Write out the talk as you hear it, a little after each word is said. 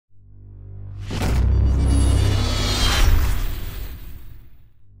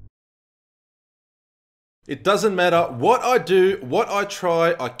It doesn't matter what I do, what I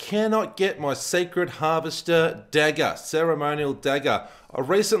try, I cannot get my Sacred Harvester dagger, ceremonial dagger. I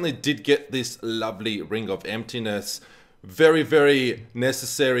recently did get this lovely Ring of Emptiness. Very, very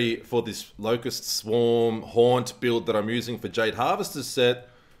necessary for this Locust Swarm Haunt build that I'm using for Jade Harvester's set.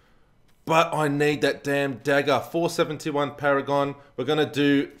 But I need that damn dagger. 471 Paragon. We're going to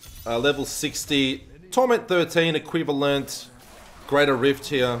do level 60. Torment 13 equivalent. Greater Rift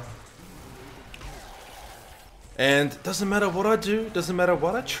here. And doesn't matter what I do. Doesn't matter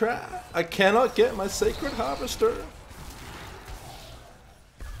what I try. I cannot get my Sacred Harvester.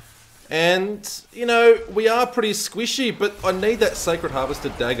 And, you know, we are pretty squishy, but I need that Sacred Harvester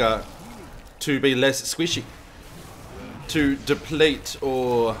dagger to be less squishy. To deplete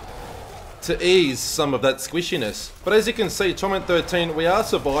or to ease some of that squishiness. But as you can see, Torment 13, we are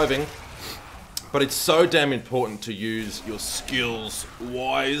surviving. But it's so damn important to use your skills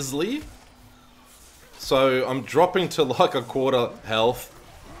wisely. So I'm dropping to like a quarter health.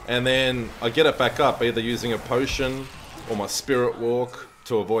 And then I get it back up, either using a potion or my Spirit Walk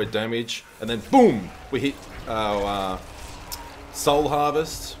to avoid damage, and then boom, we hit our Soul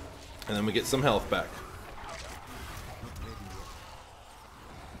Harvest, and then we get some health back.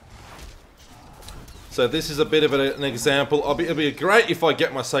 So this is a bit of an example. It'd be great if I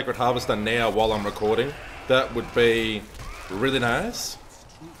get my Sacred Harvester now while I'm recording. That would be really nice.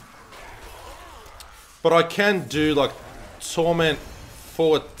 But I can do like Torment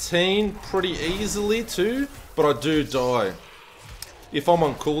 14 pretty easily too, but I do die. If I'm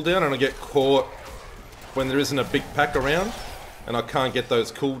on cooldown and I get caught when there isn't a big pack around and I can't get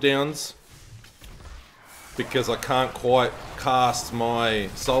those cooldowns because I can't quite cast my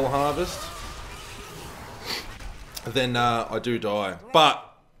Soul Harvest, then I do die.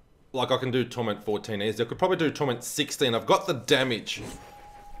 But like I can do Torment 14 easy. I could probably do Torment 16. I've got the damage.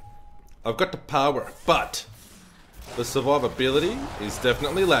 I've got the power, but the survivability is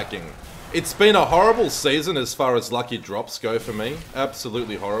definitely lacking. It's been a horrible season as far as lucky drops go for me.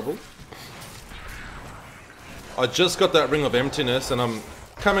 Absolutely horrible. I just got that Ring of Emptiness and I'm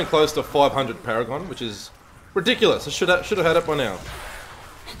coming close to 500 Paragon, which is ridiculous. I should have had it by now.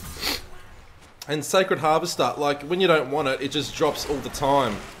 And Sacred Harvester, like when you don't want it, it just drops all the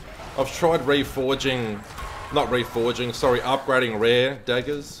time. I've tried upgrading rare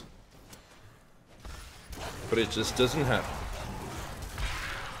daggers. But it just doesn't happen.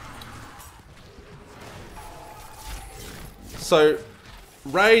 So,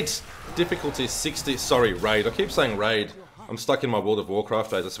 raid difficulty 60, sorry, raid. I keep saying raid. I'm stuck in my World of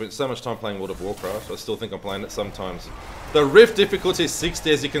Warcraft days. I spent so much time playing World of Warcraft, I still think I'm playing it sometimes. The Rift difficulty 60,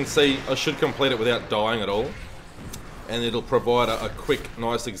 as you can see, I should complete it without dying at all. And it'll provide a quick,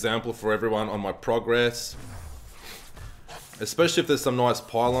 nice example for everyone on my progress. Especially if there's some nice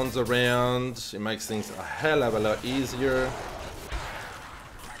pylons around, it makes things a hell of a lot easier.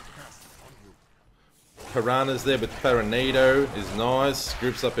 Piranhas there with Paranado is nice,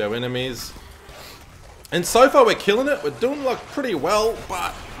 groups up our enemies. And so far we're killing it, we're doing like pretty well,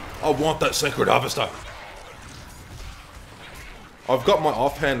 but I want that Sacred Harvester. I've got my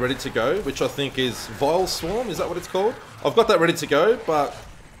offhand ready to go, which I think is Vile Swarm, is that what it's called? I've got that ready to go, but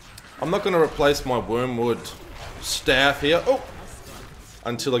I'm not going to replace my Wormwood staff here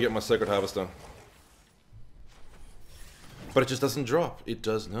until I get my Sacred Harvester. But it just doesn't drop. It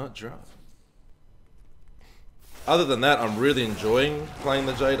does not drop. Other than that, I'm really enjoying playing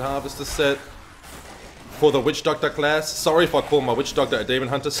the Jade Harvester set. For the Witch Doctor class, sorry if I call my Witch Doctor a Demon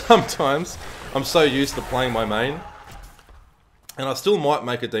Hunter sometimes. I'm so used to playing my main. And I still might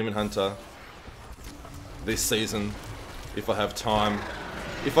make a Demon Hunter this season if I have time.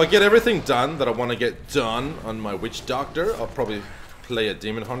 If I get everything done that I want to get done on my Witch Doctor, I'll probably play a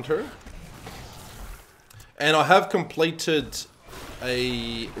Demon Hunter. And I have completed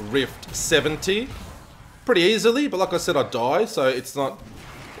a Rift 70 pretty easily, but like I said, I die, so it's not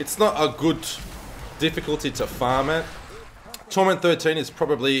a good difficulty to farm at. Torment 13 is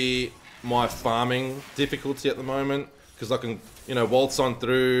probably my farming difficulty at the moment, because I can, you know, waltz on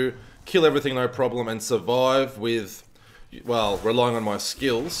through, kill everything no problem, and survive with, well, relying on my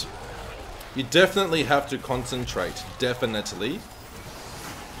skills. You definitely have to concentrate, definitely.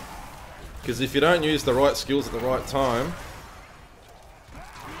 Because if you don't use the right skills at the right time,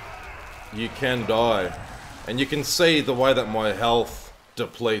 you can die. And you can see the way that my health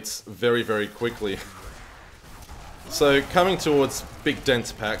depletes very, very quickly. So coming towards big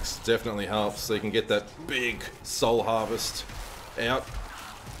dense packs definitely helps, so you can get that big soul harvest out.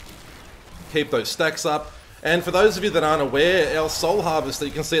 Keep those stacks up. And for those of you that aren't aware, our soul harvest that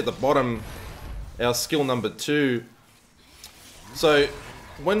you can see at the bottom, our skill number 2. So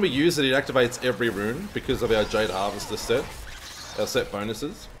when we use it, it activates every rune because of our Jade Harvester set, our set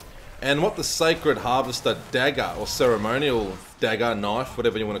bonuses. And what the Sacred Harvester Dagger, or Ceremonial Dagger, Knife,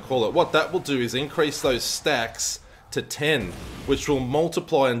 whatever you want to call it, what that will do is increase those stacks to 10, which will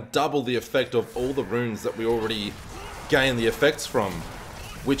multiply and double the effect of all the runes that we already gain the effects from,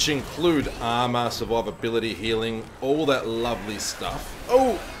 which include armor, survivability, healing, all that lovely stuff.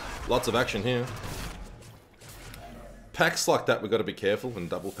 Oh, lots of action here. Packs like that, we've got to be careful, and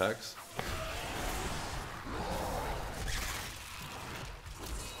double packs.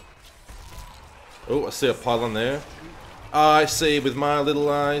 Oh, I see a pylon there. I see with my little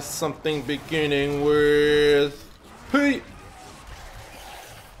eyes something beginning with P.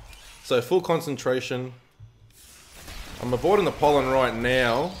 So full concentration. I'm avoiding the pollen right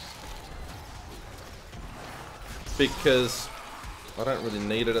now because I don't really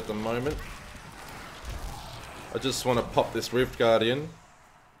need it at the moment. I just want to pop this Rift Guardian.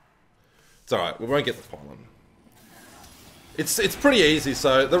 It's alright, we won't get the pollen. It's pretty easy,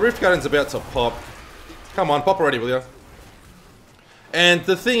 so the Rift Guardian's about to pop. Come on, pop already, will you? And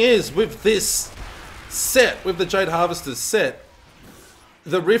the thing is, with this set, with the Jade Harvester's set,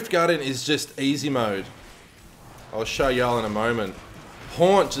 the Rift Guardian is just easy mode. I'll show y'all in a moment.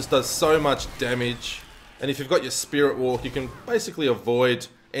 Haunt just does so much damage, and if you've got your Spirit Walk, you can basically avoid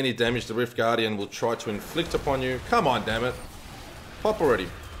any damage the Rift Guardian will try to inflict upon you. Come on, damn it. Pop already.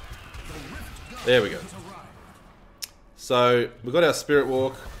 There we go. So, we've got our Spirit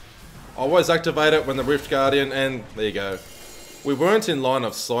Walk. I always activate it when the Rift Guardian, and there you go. We weren't in line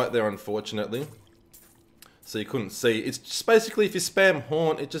of sight there, unfortunately. So you couldn't see. It's just basically, if you spam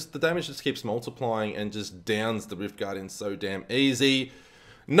Haunt, the damage just keeps multiplying and just downs the Rift Guardian so damn easy.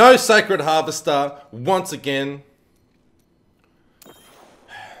 No Sacred Harvester, once again.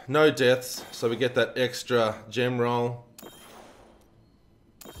 No deaths, so we get that extra gem roll.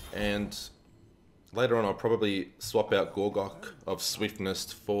 And later on, I'll probably swap out Gorgok of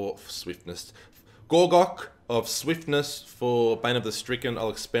Swiftness for Gorgok of Swiftness for Bane of the Stricken. I'll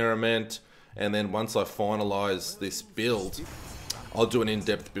experiment, and then once I finalize this build, I'll do an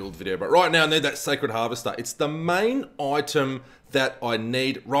in-depth build video. But right now, I need that Sacred Harvester. It's the main item that I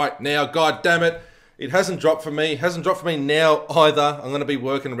need right now. God damn it. It hasn't dropped for me. It hasn't dropped for me now either. I'm going to be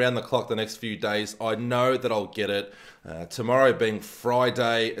working around the clock the next few days. I know that I'll get it. Tomorrow being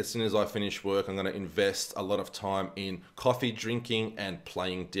Friday, as soon as I finish work, I'm going to invest a lot of time in coffee drinking and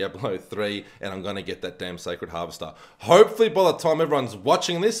playing Diablo 3, and I'm going to get that damn Sacred Harvester. Hopefully by the time everyone's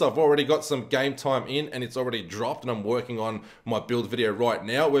watching this, I've already got some game time in and it's already dropped, and I'm working on my build video right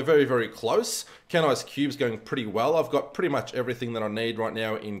now. We're very, very close. Canai's Cube's going pretty well. I've got pretty much everything that I need right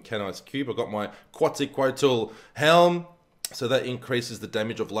now in Canai's Cube. I've got my Quetzalcoatl Helm, so that increases the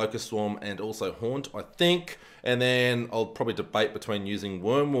damage of Locust Swarm and also Haunt, I think. And then I'll probably debate between using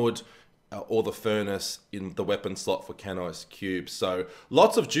Wormwood or the Furnace in the weapon slot for Canai's Cube. So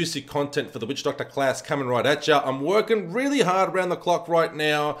lots of juicy content for the Witch Doctor class coming right at ya. I'm working really hard around the clock right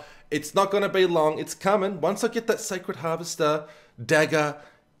now. It's not going to be long. It's coming. Once I get that Sacred Harvester Dagger,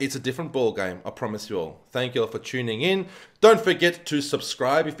 it's a different ball game, I promise you all. Thank you all for tuning in. Don't forget to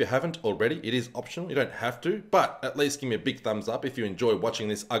subscribe if you haven't already. It is optional, you don't have to, but at least give me a big thumbs up if you enjoy watching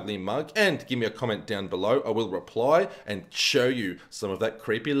this ugly mug, and give me a comment down below. I will reply and show you some of that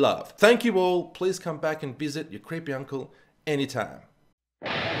creepy love. Thank you all. Please come back and visit your creepy uncle anytime.